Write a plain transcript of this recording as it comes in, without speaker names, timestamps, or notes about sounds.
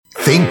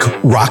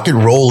Think rock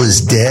and roll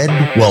is dead?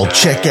 Well,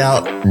 check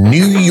out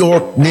New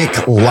York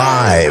Nick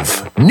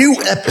Live. New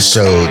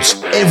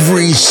episodes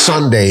every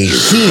Sunday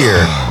here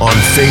on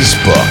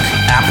Facebook,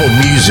 Apple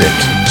Music,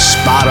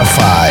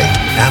 Spotify,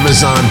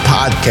 Amazon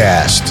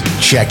Podcast.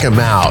 Check them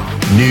out.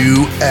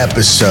 New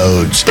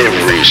episodes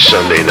every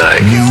Sunday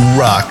night. New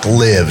rock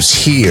lives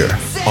here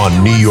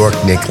on New York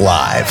Nick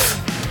Live.